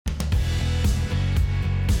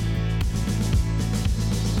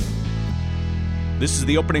This is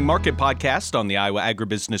the Opening Market Podcast on the Iowa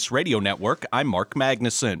Agribusiness Radio Network. I'm Mark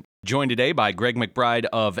Magnuson, joined today by Greg McBride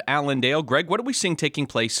of Allendale. Greg, what are we seeing taking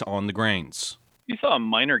place on the grains? You saw a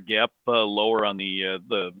minor gap lower on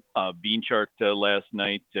the bean chart last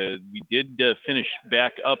night. We did finish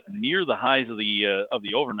back up near the highs of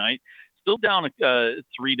the overnight. Still down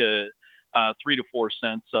 3 to 4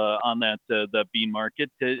 cents on that the bean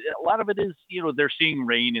market. A lot of it is, they're seeing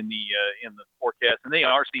rain in the forecast, and they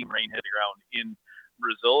are seeing rain hit the ground in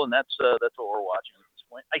Brazil, and that's what we're watching at this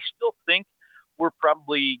point. I still think we're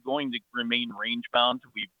probably going to remain range bound.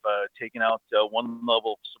 We've taken out one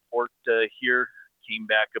level of support here, came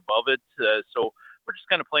back above it. So we're just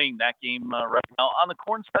kind of playing that game right now. On the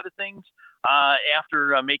corn side of things,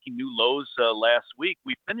 after making new lows last week,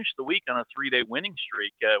 we finished the week on a 3-day winning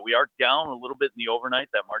streak. We are down a little bit in the overnight,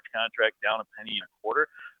 that March contract down a penny and a quarter,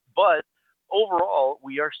 but overall,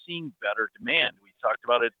 we are seeing better demand. We talked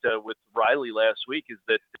about it with Riley last week, is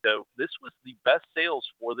that this was the best sales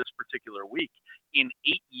for this particular week in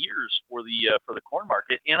 8 years for the corn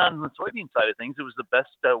market. And on the soybean side of things, it was the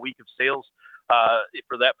best week of sales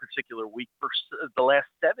for that particular week for the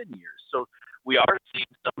last 7 years. So we are seeing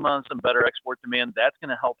some better export demand. That's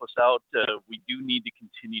going to help us out. We do need to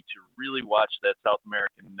continue to really watch that South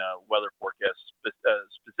American weather forecast,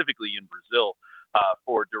 specifically in Brazil,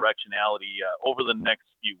 for directionality over the next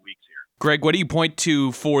few weeks here. Greg, what do you point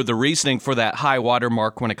to for the reasoning for that high water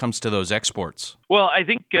mark when it comes to those exports? Well, I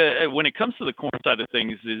think when it comes to the corn side of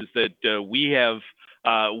things is that we have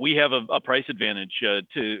a price advantage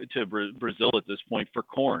to Brazil at this point for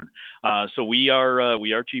corn. So we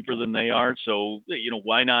are cheaper than they are. So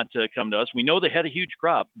why not come to us? We know they had a huge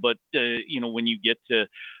crop, but when you get to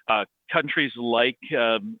countries like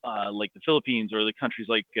the Philippines or the countries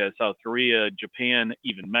like South Korea, Japan,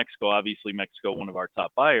 even Mexico, obviously Mexico, one of our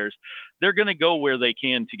top buyers, they're going to go where they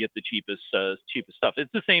can to get the cheapest stuff.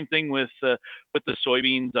 It's the same thing with the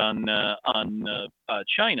soybeans on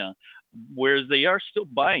China. Whereas they are still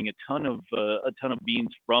buying a ton of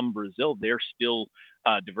beans from Brazil, they're still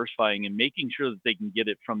diversifying and making sure that they can get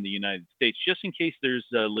it from the United States, just in case there's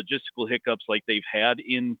logistical hiccups like they've had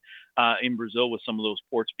in Brazil with some of those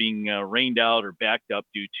ports being rained out or backed up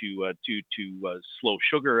due to slow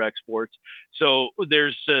sugar exports. So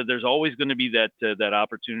there's always going to be that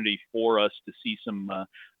opportunity for us to see some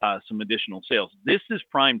additional sales. This is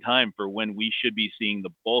prime time for when we should be seeing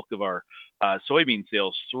the bulk of our soybean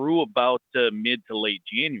sales through about mid to late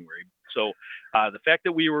January. So the fact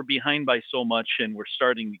that we were behind by so much and we're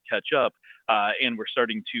starting to catch up and we're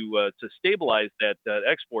starting to stabilize that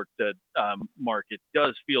export market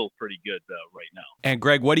does feel pretty good right now. And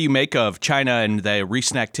Greg, what do you make of China and the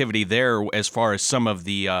recent activity there as far as some of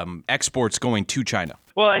the exports going to China?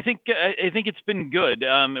 Well, I think it's been good.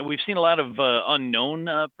 We've seen a lot of unknown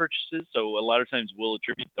purchases, so a lot of times we'll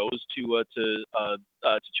attribute those to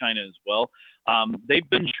China as well. They've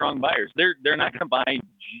been strong buyers. They're not going to buy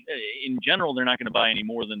in general. They're not going to buy any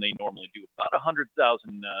more than they normally do. About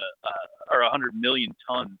 100,000 or 100 million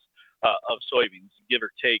tons of soybeans, give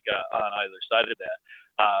or take, on either side of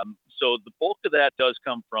that. So the bulk of that does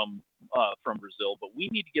come from Brazil, but we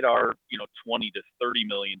need to get our 20 to 30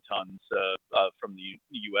 million tons from the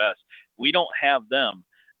U.S. We don't have them.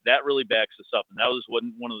 That really backs us up, and that was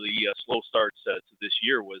one of the slow starts to this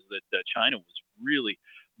year was that China was really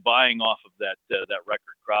buying off of that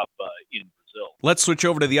record crop in Brazil. Let's switch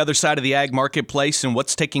over to the other side of the ag marketplace and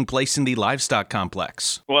what's taking place in the livestock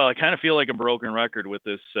complex. Well, I kind of feel like a broken record with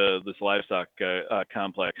this livestock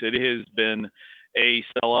complex. It has been a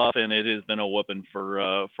sell-off, and it has been a whooping for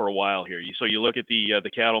a while here. So you look at the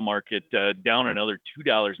cattle market down another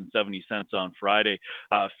 $2.70 on Friday,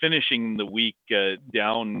 finishing the week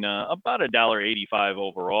down about $1.85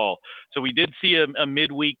 overall. So we did see a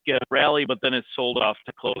midweek rally, but then it sold off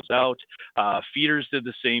to close out. Feeders did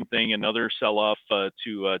the same thing, another sell-off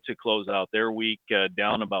to close out their week,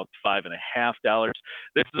 down about $5.50.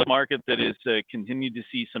 This is a market that is continued to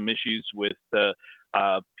see some issues with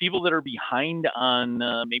people that are behind on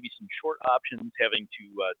maybe some short options, having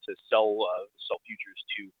to sell futures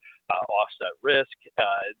to offset risk.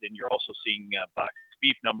 Then you're also seeing boxed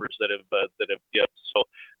beef numbers that have dipped. So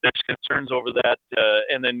there's concerns over that.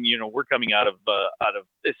 And then we're coming out of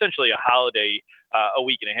essentially a holiday a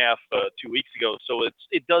week and a half, 2 weeks ago. So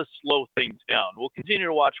it does slow things down. We'll continue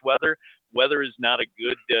to watch weather. Weather is not a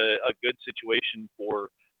good situation for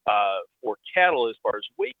cattle as far as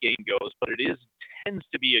weight gain goes, but it tends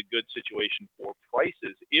to be a good situation for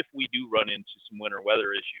prices if we do run into some winter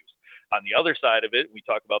weather issues. On the other side of it, we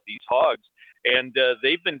talk about these hogs, and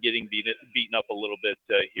they've been getting beaten up a little bit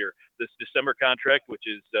here. This December contract, which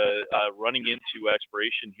is running into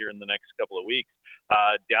expiration here in the next couple of weeks,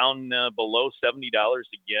 down below $70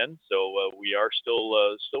 again. So we are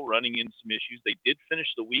still running into some issues. They did finish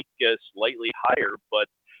the week slightly higher, but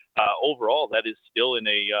overall, that is still in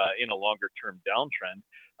a longer-term downtrend,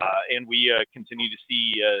 and we continue to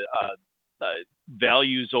see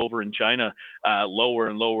values over in China lower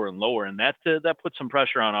and lower and lower, and that puts some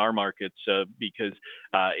pressure on our markets because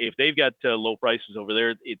if they've got low prices over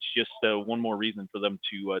there, it's just one more reason for them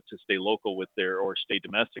to stay local with or stay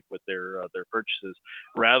domestic with their purchases,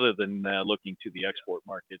 rather than looking to the export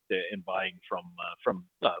market and buying from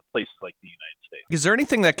places like the United States. Is there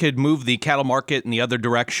anything that could move the cattle market in the other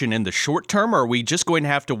direction in the short term, or are we just going to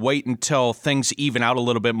have to wait until things even out a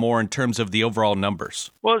little bit more in terms of the overall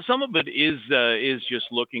numbers? Well, some of it is just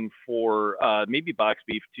looking for maybe box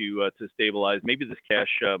beef to stabilize, maybe this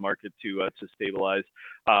cash market to stabilize.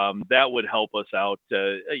 That would help us out.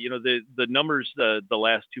 The numbers the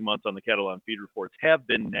last 2 months on the cattle on feed reports have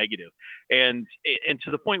been negative, and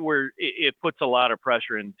to the point where it puts a lot of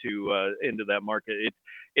pressure into that market.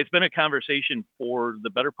 It's been a conversation for the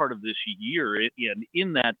better part of this year, and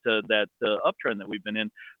in that uptrend that we've been in,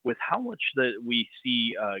 with how much that we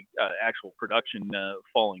see actual production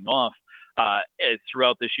falling off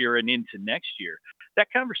throughout this year and into next year. That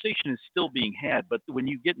conversation is still being had, but when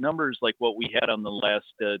you get numbers like what we had on the last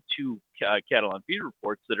two cattle on feed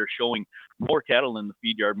reports that are showing more cattle in the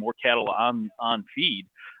feed yard, more cattle on feed,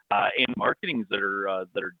 and marketings that are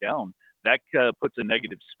down, that puts a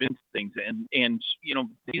negative spin to things. And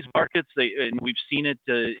these markets, and we've seen it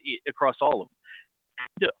across all of them,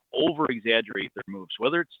 to over-exaggerate their moves,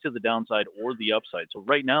 whether it's to the downside or the upside. So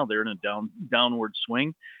right now they're in a downward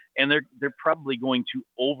swing, and they're probably going to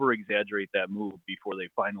over-exaggerate that move before they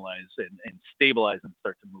finalize and stabilize and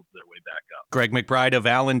start to move their way back up. Greg McBride of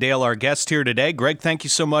Allendale, our guest here today. Greg, thank you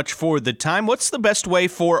so much for the time. What's the best way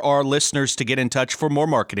for our listeners to get in touch for more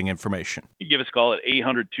marketing information? You give us a call at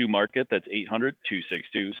 800-2-MARKET. That's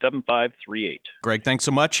 800-262-7538. Greg, thanks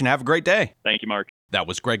so much, and have a great day. Thank you, Mark. That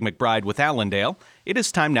was Greg McBride with Allendale. It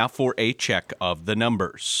is time now for a check of the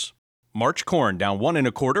numbers. March corn down 1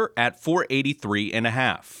 1/4 at 483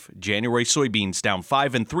 1/2. January soybeans down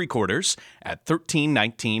 5 3/4 at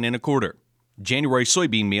 13.19 1/4. January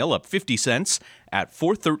soybean meal up 50 cents at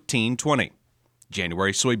 413.20.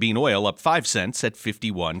 January soybean oil up 5 cents at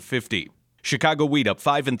 51.50. Chicago wheat up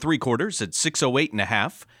 5 3/4 at 608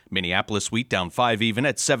 1/2. Minneapolis wheat down 5 even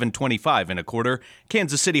at 725 1/4.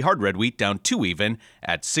 Kansas City hard red wheat down 2 even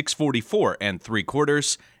at 644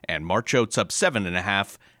 3/4. And March oats up 7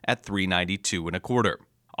 1/2 at 392 1/4.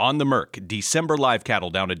 On the Merc, December live cattle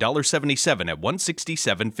down $1.77 at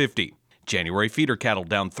 167.50. January feeder cattle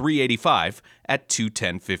down $3.85 at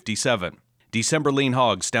 210.57. December lean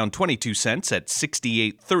hogs down 22 cents at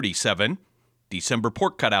 68.37. December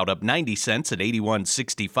pork cutout up 90 cents at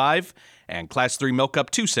 81.65, and Class 3 milk up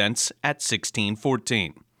 2 cents at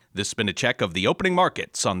 16.14. This has been a check of the opening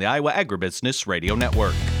markets on the Iowa Agribusiness Radio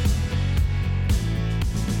Network.